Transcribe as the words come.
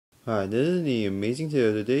Hi, this is the Amazing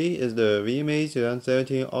Tail. Today is the VMA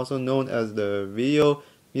 2017, also known as the Video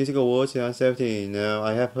Music Awards 2017. Now,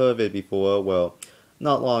 I have heard of it before, well,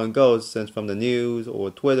 not long ago, since from the news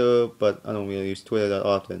or Twitter, but I don't really use Twitter that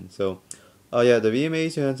often. Yeah, the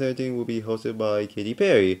VMA 2017 will be hosted by Katy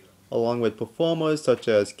Perry, along with performers such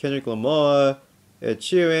as Kendrick Lamar, Ed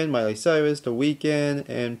Sheeran, Miley Cyrus, The Weeknd,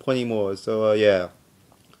 and plenty more. Yeah.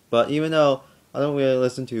 But even though I don't really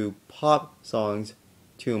listen to pop songs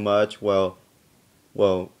too much,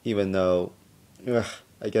 even though ugh,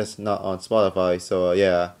 I guess not on Spotify.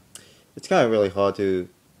 Yeah, it's kind of really hard to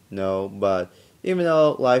know. But even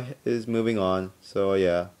though life is moving on,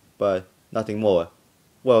 yeah, but nothing more.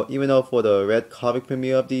 Well, even though for the red carpet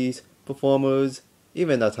premiere of these performers,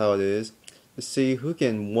 even that's how it is, to see who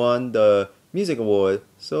can won the music award.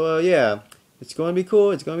 Yeah, it's gonna be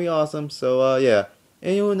cool. It's gonna be awesome. Yeah.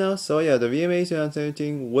 Anyone else? Yeah, the VMA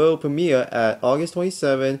 2017 will premiere at August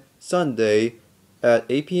 27th, Sunday, at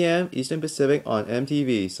 8 p.m. Eastern Pacific on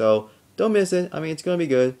MTV. So don't miss it. I mean, it's gonna be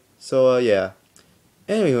good. Yeah.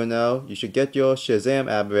 Anywho, now you should get your Shazam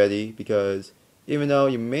app ready because even though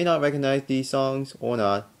you may not recognize these songs or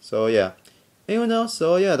not, yeah. Anyone else?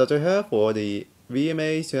 Yeah, that's what I have for the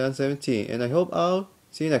VMA 2017, and I hope I'll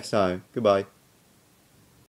see you next time. Goodbye.